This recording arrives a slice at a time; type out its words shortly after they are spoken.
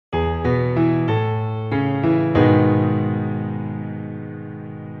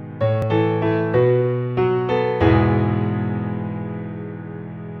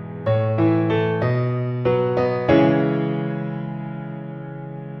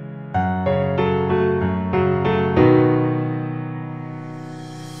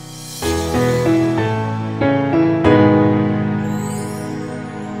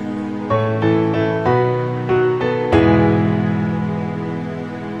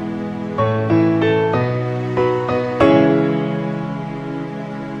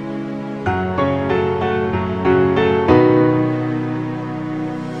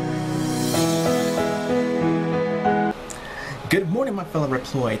my fellow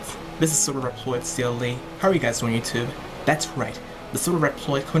Reploids. This is Silver Reploid CLE. How are you guys doing, YouTube? That's right, the Silver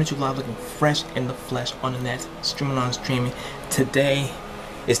Reploid coming to you live looking fresh in the flesh on the net, streaming on streaming. Today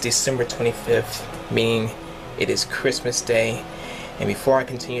is December 25th, meaning it is Christmas Day. And before I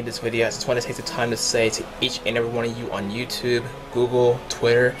continue this video, I just want to take the time to say to each and every one of you on YouTube, Google,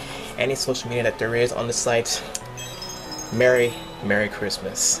 Twitter, any social media that there is on the site, Merry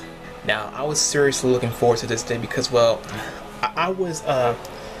Christmas. Now, I was seriously looking forward to this day because, well,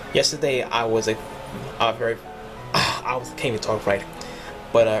 yesterday I can't even talk right,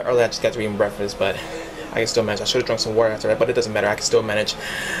 but earlier I just got to reading breakfast, but I can still manage. I should have drunk some water after that, but it doesn't matter, I can still manage.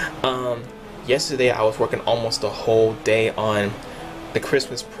 Yesterday I was working almost the whole day on the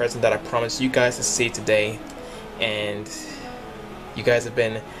Christmas present that I promised you guys to see today, and you guys have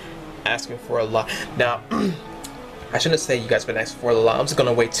been asking for a lot. Now, I shouldn't say you guys have been asking for a lot. I'm just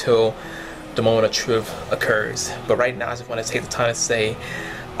gonna wait till the moment of truth occurs. But right now, I just want to take the time to say,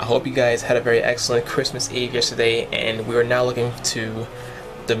 I hope you guys had a very excellent Christmas Eve yesterday, and we are now looking to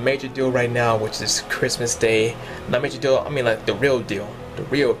the major deal right now, which is Christmas Day. Not major deal, I mean like the real deal. The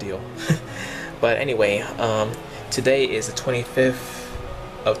real deal. But anyway, today is the 25th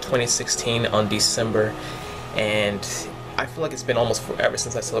of 2016 on December, and I feel like it's been almost forever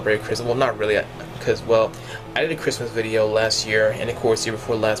since I celebrated Christmas. Well, not really, because, well, I did a Christmas video last year, and of course year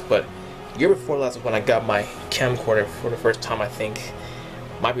before last, but year before last was when I got my camcorder for the first time, I think.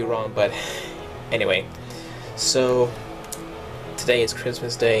 Might be wrong, but anyway. So today is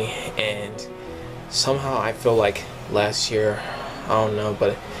Christmas Day, and somehow I feel like last year, I don't know,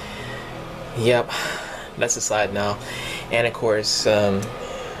 but yep, that's aside now. And of course,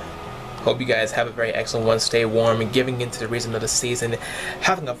 hope you guys have a very excellent one. Stay warm and giving into the reason of the season,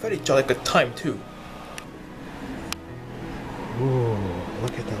 having a very jolly good time too. Ooh,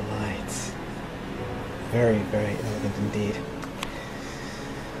 look at the lights. Very elegant indeed.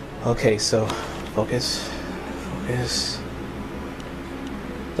 Okay, so focus.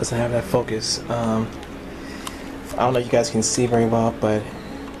 Doesn't have that focus. I don't know if you guys can see very well, but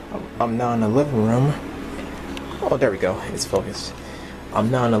I'm now in the living room. Oh, there we go. It's focused. I'm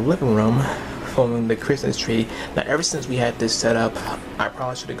now in the living room filming the Christmas tree. Now, ever since we had this set up, I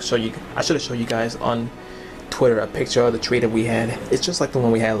probably should have showed you. I should have showed you guys on Twitter a picture of the tree that we had. It's just like the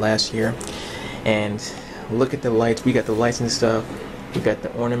one we had last year. And look at the lights. We got the lights and stuff. We got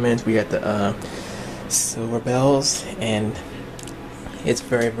the ornaments. We got the silver bells, and it's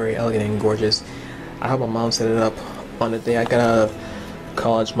very elegant and gorgeous. I hope my mom set it up on the day I got out of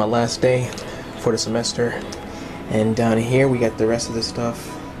college, my last day for the semester. And down here we got the rest of the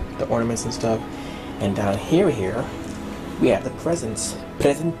stuff, the ornaments and stuff. And down here we have the presents,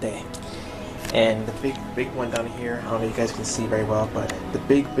 presente. And the big one down here, I don't know if you guys can see very well, but the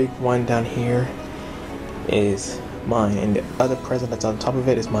big one down here is mine, and the other present that's on top of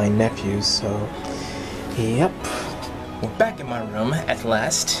it is my nephew's. So yep, we're back in my room at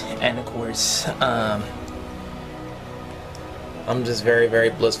last, and of course I'm just very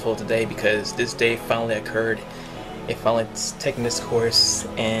blissful today because this day finally occurred. It finally taken this course,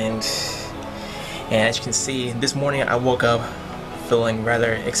 and as you can see, this morning I woke up feeling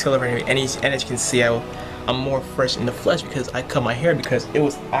rather exhilarated, and as you can see, I'm more fresh in the flesh because I cut my hair because it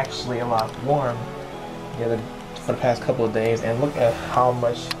was actually a lot warm for the past couple of days, and look at how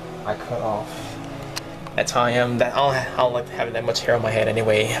much I cut off. That's how I am. I don't like having that much hair on my head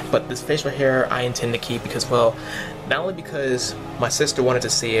anyway, but this facial hair I intend to keep because, well, not only because my sister wanted to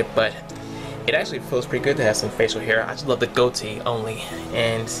see it, but it actually feels pretty good to have some facial hair. I just love the goatee only,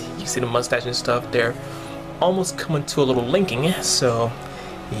 and you see the mustache and stuff, they're almost coming to a little linking, so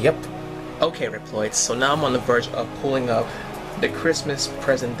yep. Okay, Reploids, so now I'm on the verge of pulling up the Christmas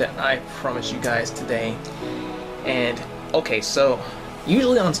present that I promised you guys today. And okay, so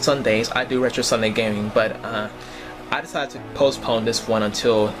usually on Sundays I do Retro Sunday gaming, but I decided to postpone this one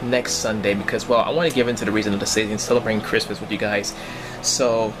until next Sunday because, well, I want to give into the reason of the season, celebrating Christmas with you guys.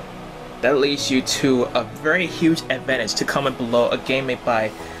 So that leads you to a very huge advantage to comment below a game made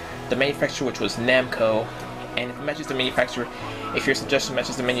by the manufacturer, which was Namco. And if it matches the manufacturer, if your suggestion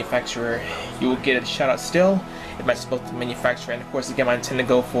matches the manufacturer, you will get a shout out still. It matches both the manufacturer, and of course the game I intend to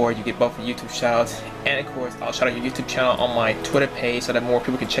go for, you get both a YouTube shout out, and of course I'll shout out your YouTube channel on my Twitter page so that more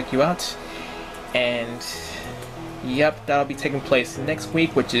people can check you out. And yep, that'll be taking place next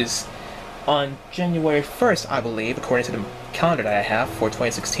week, which is on January 1st, I believe, according to the calendar that I have for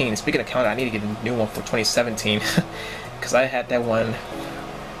 2016. Speaking of calendar, I need to get a new one for 2017 because I had that one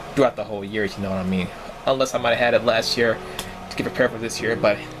throughout the whole year, if you know what I mean. Unless I might have had it last year to get prepared for this year,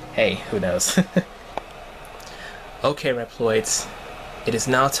 but hey, who knows. Okay, Reploids, it is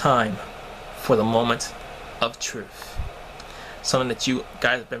now time for the moment of truth. something that you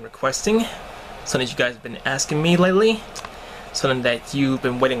guys have been requesting, something that you guys have been asking me lately, something that you've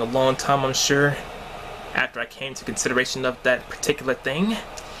been waiting a long time, I'm sure, after I came to consideration of that particular thing.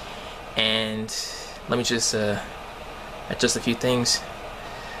 And let me just adjust a few things.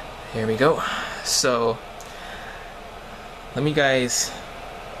 Here we go. So let me guys,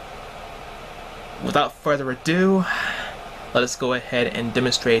 without further ado, let us go ahead and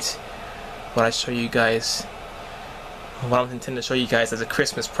demonstrate what I show you guys, what I'm intending to show you guys as a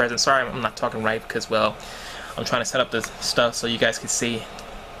Christmas present. Sorry, I'm not talking right because, well, I'm trying to set up this stuff so you guys can see.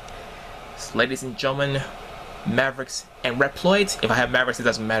 So, ladies and gentlemen, Mavericks and Reploids. If I have Mavericks, it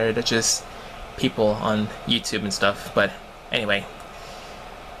doesn't matter. They're just people on YouTube and stuff. But anyway,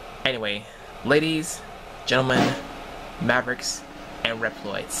 ladies, gentlemen, Mavericks and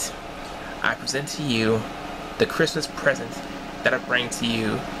Reploids, I present to you the Christmas present that I bring to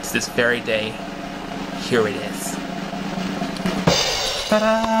you to this very day. Here it is.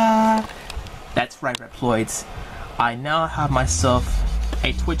 Ta-da! That's right, Reploids. I now have myself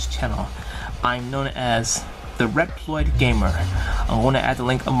a Twitch channel. I'm known as the Reploid Gamer. I'm going to add the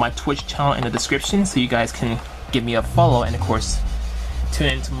link of my Twitch channel in the description so you guys can give me a follow, and of course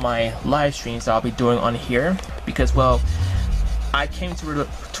tune into my live streams that I'll be doing on here, because, well, I came to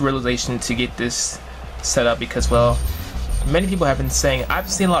realization to get this set up because, well, many people have been saying, I've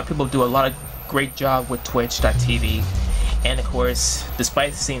seen a lot of people do a lot of great job with Twitch.tv, and of course,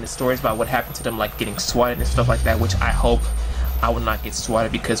 despite seeing the stories about what happened to them, like getting swatted and stuff like that, which I hope I will not get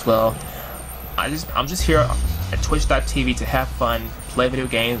swatted, because, well, I'm just here at Twitch.tv to have fun, play video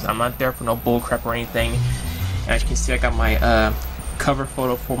games. I'm not there for no bullcrap or anything. And as you can see, I got my cover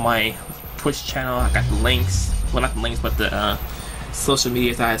photo for my Twitch channel. I got the links, well, not the links, but the social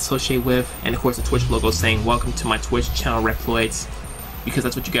medias that I associate with, and of course the Twitch logo saying welcome to my Twitch channel, Reploids, because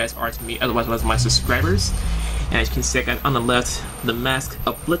that's what you guys are to me, otherwise that's my subscribers. And as you can see, I got on the left the mask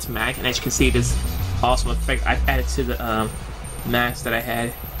of Blitzmag, and as you can see, this awesome effect I've added to the mask that I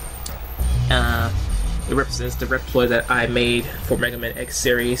had. It represents the Reploid that I made for Mega Man X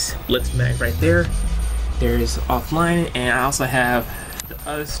series, Blitzmag right there. There's offline, and I also have the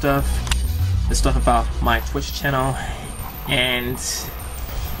other stuff, the stuff about my Twitch channel. And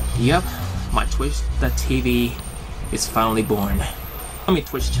yep, my Twitch.tv is finally born. I mean,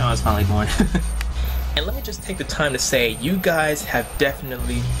 Twitch channel is finally born. And let me just take the time to say, you guys have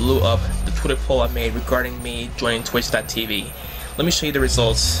definitely blew up the Twitter poll I made regarding me joining Twitch.tv. Let me show you the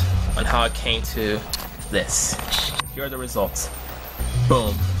results on how I came to this. Here are the results.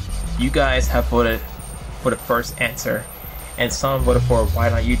 Boom. You guys have voted for the first answer, and some voted for Why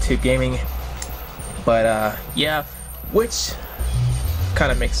Not YouTube Gaming. But yeah, which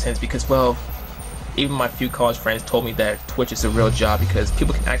kind of makes sense because, well, even my few college friends told me that Twitch is a real job because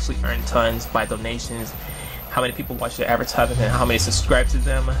people can actually earn tons by donations, how many people watch their advertising, and how many subscribe to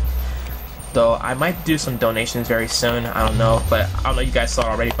them. Though I might do some donations very soon, I don't know, but I don't know if you guys saw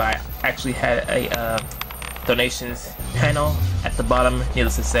already, but I actually had a donations panel at the bottom.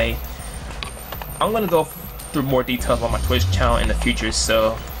 Needless to say, I'm gonna go through more details on my Twitch channel in the future.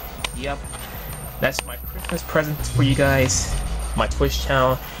 So yep, that's my Christmas present for you guys, my Twitch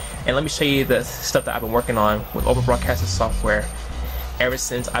channel. And let me show you the stuff that I've been working on with Overbroadcaster software ever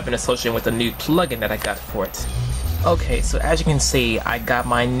since I've been associated with the new plugin that I got for it. Okay, so as you can see, I got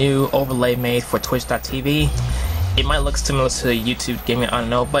my new overlay made for Twitch.tv. It might look similar to YouTube Gaming, I don't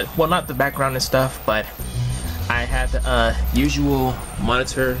know, but, well, not the background and stuff, but I have the usual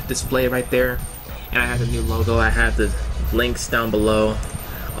monitor display right there, and I have the new logo. I have the links down below,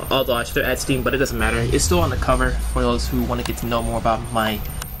 although I should have added Steam, but it doesn't matter. It's still on the cover for those who want to get to know more about my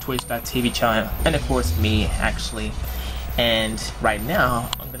Twitch.tv channel, and of course me, actually. And right now,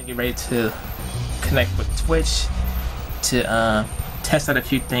 I'm going to get ready to connect with Twitch to test out a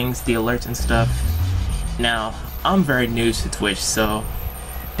few things, the alerts and stuff. Now, I'm very new to Twitch, so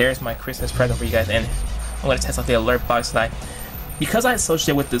there's my Christmas present for you guys, and I'm going to test out the alert box that because I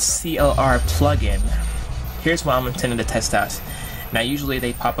associate with the CLR plugin, here's what I'm intending to test out. Now, usually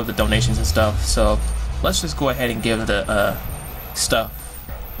they pop up the donations and stuff, so let's just go ahead and give the stuff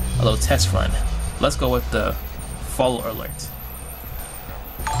a little test run. Let's go with the follow alert.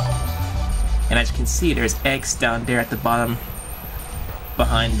 And as you can see, there's X down there at the bottom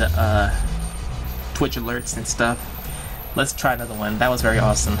behind the Twitch alerts and stuff. Let's try another one. That was very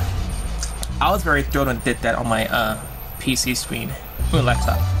awesome. I was very thrilled when I did that on my PC screen, my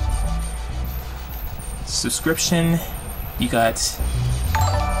laptop. Subscription, you got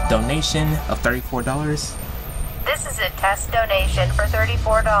donation of $34. This is a test donation for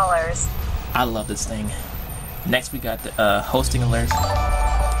 $34. I love this thing. Next we got the hosting alert.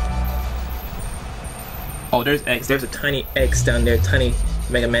 Oh, there's X. There's a tiny X down there, tiny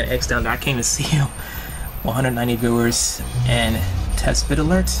Mega Man X down there. I can't even see him. 190 viewers and test bit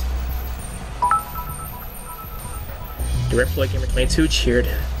alert. The Reploid Gamer 22 cheered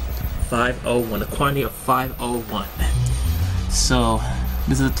 501, the quantity of 501. So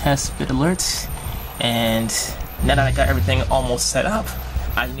this is a test bit alert, and now that I got everything almost set up,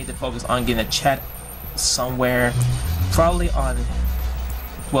 I need to focus on getting a chat somewhere, probably on,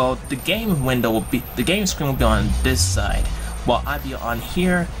 well, the game window will be, the game screen will be on this side, while I'll be on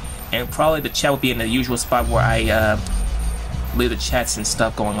here, and probably the chat will be in the usual spot where I leave the chats and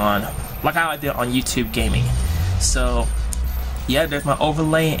stuff going on, like how I did on YouTube Gaming. So yeah, there's my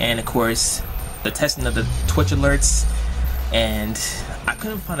overlay, and of course the testing of the Twitch alerts, and I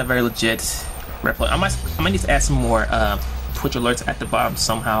couldn't find a very legit Reploid. I might need to add some more Twitch alerts at the bottom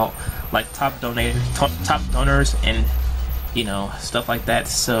somehow, like top donors, and you know, stuff like that.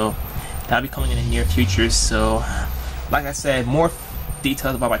 So that'll be coming in the near future. So like I said, more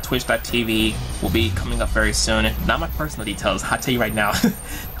details about my Twitch.tv will be coming up very soon. Not my personal details, I'll tell you right now.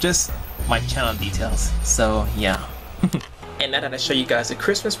 Just my channel details. So yeah. And now that I show you guys a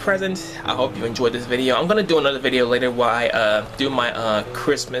Christmas present, I hope you enjoyed this video. I'm gonna do another video later while I do my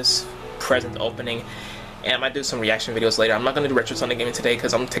Christmas present opening, and I might do some reaction videos later. I'm not gonna do Retro Sunday Gaming today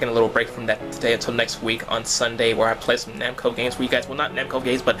because I'm taking a little break from that today until next week on Sunday, where I play some Namco games for you guys. Well, not Namco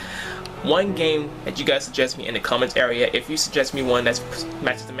games, but one game that you guys suggest me in the comments area. If you suggest me one that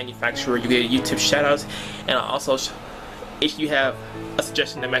matches the manufacturer, you get a YouTube shout out. And I'll also, if you have a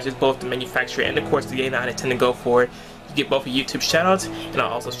suggestion that matches both the manufacturer and of course the game that I intend to go for, you get both a YouTube shout out, and I'll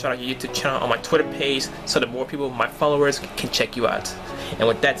also shout out your YouTube channel on my Twitter page so that more people, my followers, can check you out. And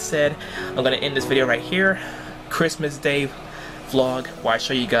with that said, I'm gonna end this video right here. Christmas Day vlog, where I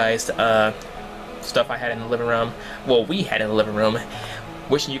show you guys stuff I had in the living room. Well, we had in the living room.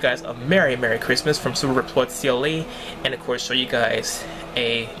 Wishing you guys a Merry Christmas from Super Reploid CLE, and of course show you guys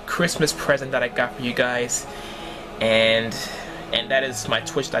a Christmas present that I got for you guys, and that is my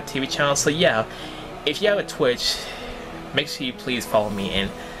Twitch.tv channel. So yeah, if you have a Twitch, make sure you please follow me and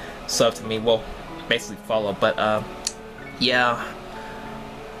sub to me. Well, basically follow, but yeah,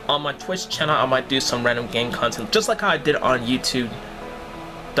 on my Twitch channel I might do some random game content just like how I did on YouTube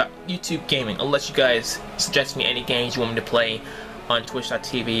Gaming, unless you guys suggest me any games you want me to play on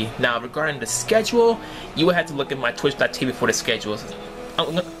Twitch.tv. Now regarding the schedule, you will have to look at my Twitch.tv for the schedules.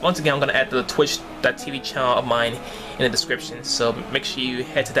 Once again, I'm going to add the Twitch.tv channel of mine in the description, so make sure you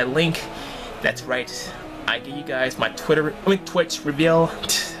head to that link. That's right, I give you guys my Twitch reveal.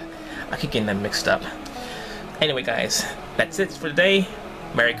 I keep getting that mixed up. Anyway guys, that's it for today.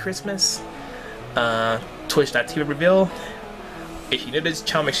 Merry Christmas. Twitch.tv reveal. If you're new to this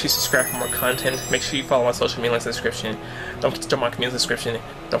channel, make sure you subscribe for more content. Make sure you follow my social media links in the description. Don't forget to join my community description.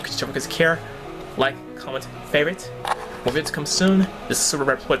 Don't forget to because care. Like, comment, favorite. More videos come soon. This is Super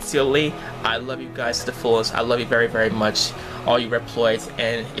Reploid CLE. I love you guys to the fullest. I love you very much, all you Reploids.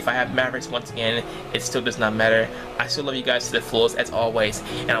 And if I have Mavericks, once again, it still does not matter. I still love you guys to the fullest as always.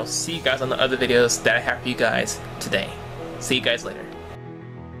 And I'll see you guys on the other videos that I have for you guys today. See you guys later.